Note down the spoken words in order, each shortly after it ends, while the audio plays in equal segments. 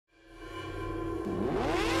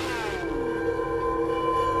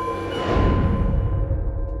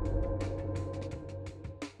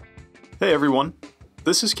Hey everyone,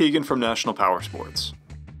 this is Keegan from National Powersports.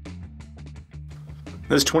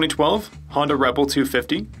 This 2012 Honda Rebel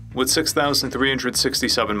 250 with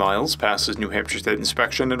 6,367 miles passes New Hampshire State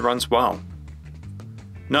inspection and runs well.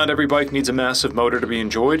 Not every bike needs a massive motor to be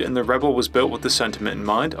enjoyed, and the Rebel was built with the sentiment in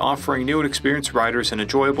mind, offering new and experienced riders an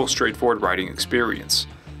enjoyable, straightforward riding experience.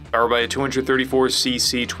 Powered by a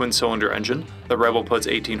 234cc twin-cylinder engine, the Rebel puts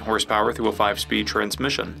 18 horsepower through a 5-speed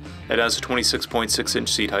transmission. It has a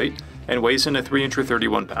 26.6-inch seat height and weighs in at 3 inch or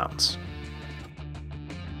 31 pounds.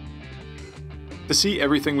 To see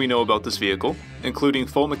everything we know about this vehicle, including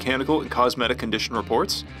full mechanical and cosmetic condition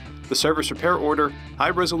reports, the service repair order,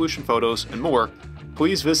 high-resolution photos, and more,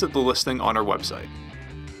 please visit the listing on our website.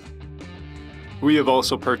 We have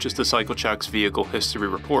also purchased the CycleCheck's Vehicle History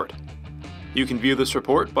Report. You can view this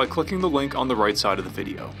report by clicking the link on the right side of the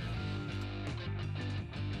video.